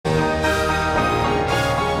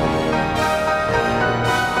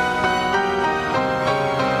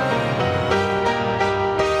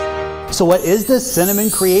So what is this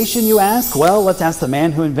cinnamon creation, you ask? Well, let's ask the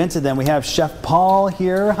man who invented them. We have Chef Paul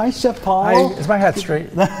here. Hi, Chef Paul. Hi, is my hat straight?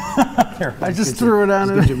 Here, I just threw it on.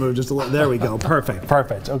 Just get you moved just a little. There we go. Perfect,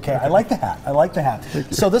 perfect. Okay, I like the hat. I like the hat.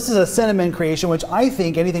 So this is a cinnamon creation, which I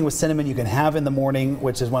think anything with cinnamon you can have in the morning,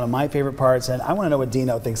 which is one of my favorite parts. And I want to know what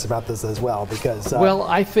Dino thinks about this as well, because well,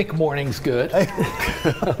 I think morning's good.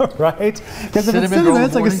 Right? Because if it's cinnamon,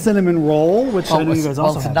 it's like a cinnamon roll, which I know you guys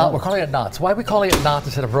also have. We're calling it knots. Why are we calling it knots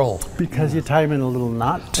instead of roll? Because you tie them in a little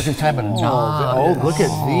knot. Because you tie them in a knot. Oh, look at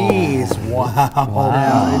these! Wow!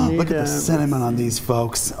 Wow. Look at the cinnamon on these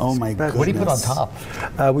folks. Oh my goodness! What do you put on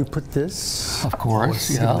top? We put this. Of course.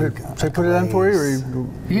 Yeah. Should I put it on for you, or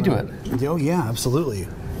you do it? Oh yeah, absolutely.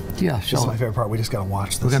 Yeah, this is my favorite part. We just gotta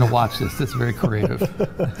watch this. We're gonna watch this. This is very creative.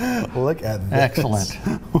 Look at this. Excellent.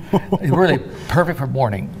 Really perfect for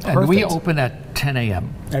morning. Perfect. And we open at 10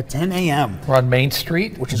 a.m. At 10 a.m. We're on Main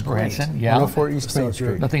Street, which is great. Branson. Yeah. 104 East Main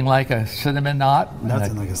Street. Nothing like a cinnamon knot.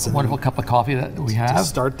 Nothing like a cinnamon. Wonderful cup of coffee that we have. To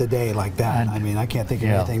start the day like that. I mean, I can't think of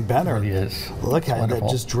anything better. It really is. Look how that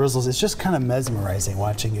just drizzles. It's just kind of mesmerizing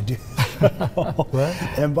watching you do.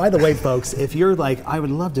 And by the way, folks, if you're like, I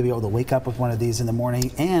would love to be able to wake up with one of these in the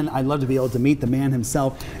morning, and I'd love to be able to meet the man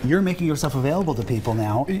himself. You're making yourself available to people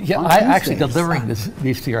now. Yeah, I'm actually delivering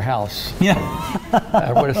these to your house. Yeah.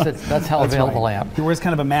 That's how available I am. He wears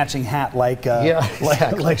kind of a matching hat like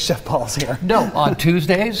like Chef Paul's here. No, on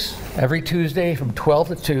Tuesdays, every Tuesday from 12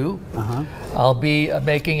 to 2, I'll be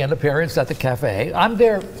making an appearance at the cafe. I'm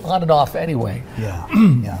there on and off anyway. Yeah,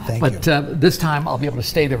 yeah, thank you. But this time I'll be able to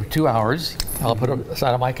stay there for 2 hours. I'll put it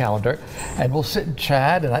aside on my calendar, and we'll sit and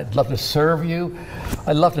chat, and I'd love to serve you.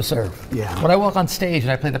 I love to serve. Yeah. When I walk on stage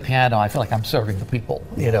and I play the piano, I feel like I'm serving the people,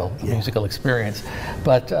 musical experience.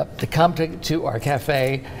 But to come to our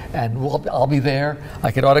cafe, and I'll be there.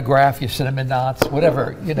 I could autograph your cinnamon knots,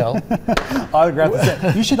 whatever, Autograph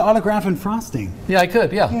the You should autograph in frosting. Yeah, I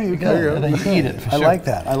could, yeah. Yeah, you could. And then you can eat it, for I sure. like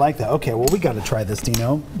that. I like that. Okay, well, we got to try this,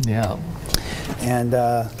 Dino. Yeah. And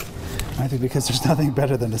I think because there's nothing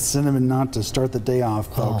better than a cinnamon knot to start the day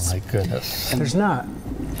off, folks. Oh, my goodness. There's not.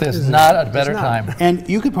 There's not a better time. And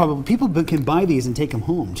you could probably, people can buy these and take them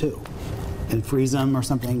home, too. And freeze them or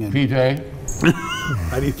something. And PJ.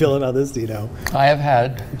 How do you feel about this, Dino? I have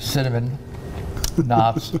had cinnamon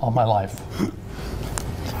knots all my life.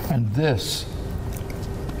 And this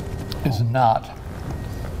is not.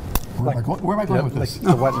 Where am I going with this?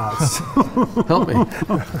 Like the wet knots. Help me.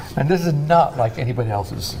 And this is not like anybody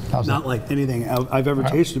else's. Not like anything I've ever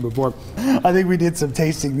tasted before. I think we need some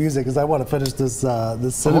tasting music because I want to finish this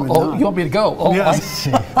cinnament knot. You want me to go? Oh, yes. I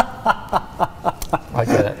see. I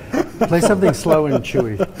get it. Play something slow and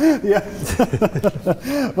chewy. Yeah.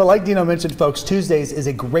 Well, like Dino mentioned, folks, Tuesdays is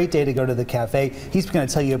a great day to go to the cafe. He's going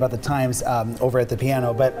to tell you about the times over at the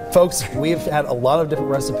piano. But, folks, we've had a lot of different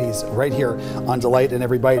recipes right here on Delight in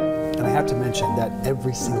Every Bite. And I have to mention that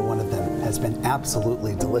every single one of them has been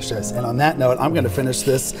absolutely delicious. And on that note, I'm going to finish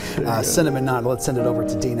this cinnamon knot. Let's send it over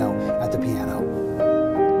to Dino at the piano.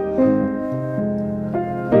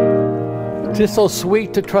 Tis so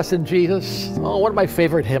sweet to trust in Jesus. Oh, one of my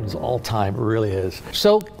favorite hymns all time, really is.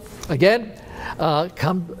 So, again,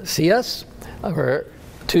 come see us for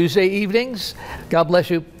Tuesday evenings. God bless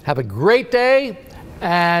you. Have a great day,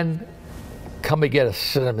 and come and get a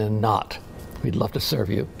cinnamon knot. We'd love to serve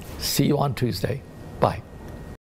you. See you on Tuesday. Bye.